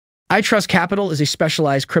iTrustCapital is a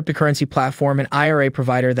specialized cryptocurrency platform and IRA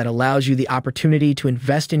provider that allows you the opportunity to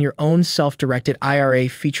invest in your own self-directed IRA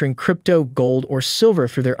featuring crypto, gold, or silver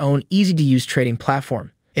through their own easy-to-use trading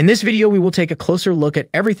platform. In this video, we will take a closer look at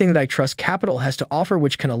everything that iTrustCapital has to offer,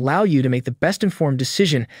 which can allow you to make the best informed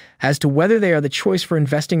decision as to whether they are the choice for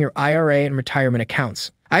investing your IRA and retirement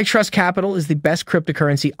accounts. iTrustCapital is the best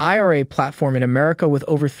cryptocurrency IRA platform in America with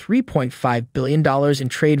over $3.5 billion in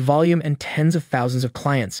trade volume and tens of thousands of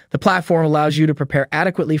clients. The platform allows you to prepare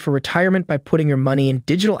adequately for retirement by putting your money in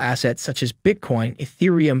digital assets such as Bitcoin,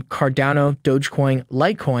 Ethereum, Cardano, Dogecoin,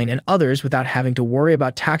 Litecoin, and others without having to worry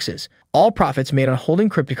about taxes. All profits made on holding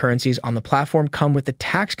cryptocurrencies on the platform come with the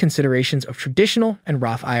tax considerations of traditional and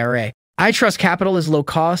Roth IRA. iTrustCapital is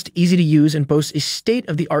low-cost, easy to use, and boasts a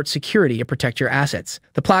state-of-the-art security to protect your assets.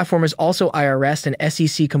 The platform is also IRS and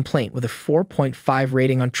SEC compliant with a 4.5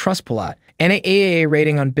 rating on Trustpilot and an AAA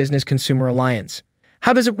rating on Business Consumer Alliance.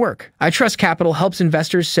 How does it work? iTrustCapital helps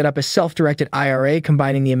investors set up a self-directed IRA,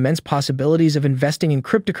 combining the immense possibilities of investing in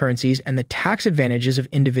cryptocurrencies and the tax advantages of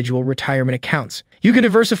individual retirement accounts. You can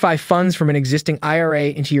diversify funds from an existing IRA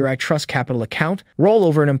into your iTrustCapital account, roll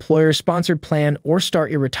over an employer-sponsored plan, or start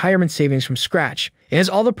your retirement savings from scratch. It has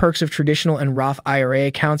all the perks of traditional and Roth IRA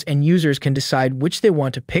accounts, and users can decide which they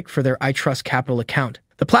want to pick for their iTrustCapital account.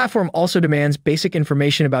 The platform also demands basic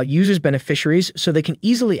information about users' beneficiaries so they can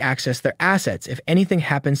easily access their assets if anything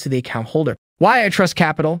happens to the account holder. Why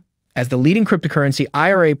iTrustCapital? As the leading cryptocurrency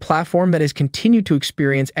IRA platform that has continued to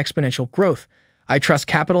experience exponential growth,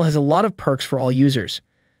 iTrustCapital has a lot of perks for all users.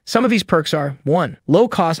 Some of these perks are: 1.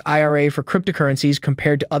 Low-cost IRA for cryptocurrencies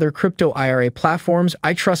compared to other crypto IRA platforms.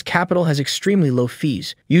 iTrustCapital has extremely low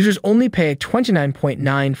fees. Users only pay a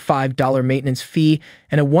 $29.95 maintenance fee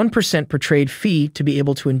and a 1% per trade fee to be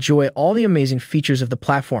able to enjoy all the amazing features of the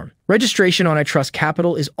platform. Registration on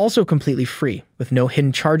iTrustCapital is also completely free, with no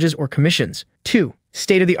hidden charges or commissions. 2.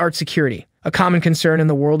 State-of-the-art security. A common concern in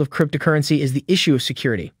the world of cryptocurrency is the issue of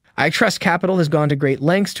security. iTrustCapital has gone to great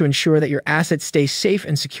lengths to ensure that your assets stay safe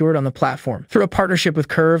and secured on the platform. Through a partnership with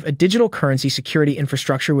Curve, a digital currency security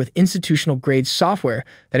infrastructure with institutional-grade software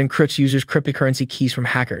that encrypts users' cryptocurrency keys from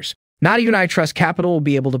hackers. Not even iTrustCapital will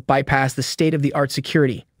be able to bypass the state-of-the-art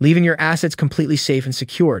security, leaving your assets completely safe and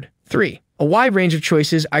secured. 3. A wide range of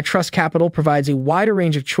choices. iTrustCapital provides a wider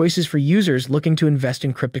range of choices for users looking to invest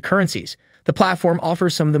in cryptocurrencies. The platform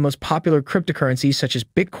offers some of the most popular cryptocurrencies such as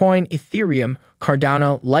Bitcoin, Ethereum,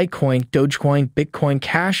 Cardano, Litecoin, Dogecoin, Bitcoin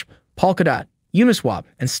Cash, Polkadot, Uniswap,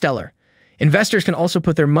 and Stellar. Investors can also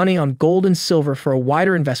put their money on gold and silver for a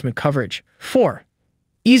wider investment coverage. 4.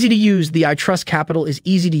 Easy to use. The iTrustCapital is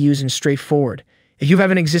easy to use and straightforward. If you have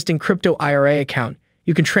an existing crypto IRA account,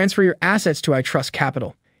 you can transfer your assets to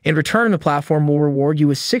iTrustCapital. In return, the platform will reward you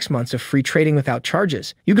with 6 months of free trading without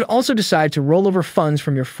charges. You can also decide to roll over funds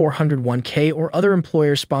from your 401k or other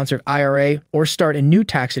employer-sponsored IRA or start a new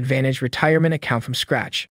tax-advantaged retirement account from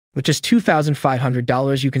scratch. With just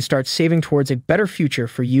 $2,500, you can start saving towards a better future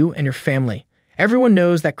for you and your family. Everyone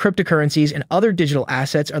knows that cryptocurrencies and other digital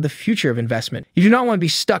assets are the future of investment. You do not want to be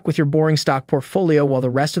stuck with your boring stock portfolio while the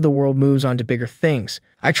rest of the world moves on to bigger things.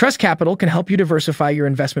 iTrustCapital can help you diversify your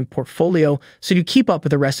investment portfolio so you keep up with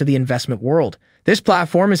the rest of the investment world. This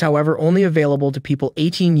platform is, however, only available to people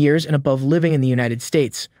 18 years and above living in the United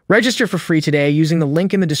States. Register for free today using the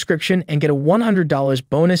link in the description and get a $100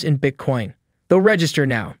 bonus in Bitcoin. Though register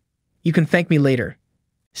now. You can thank me later.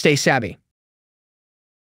 Stay savvy.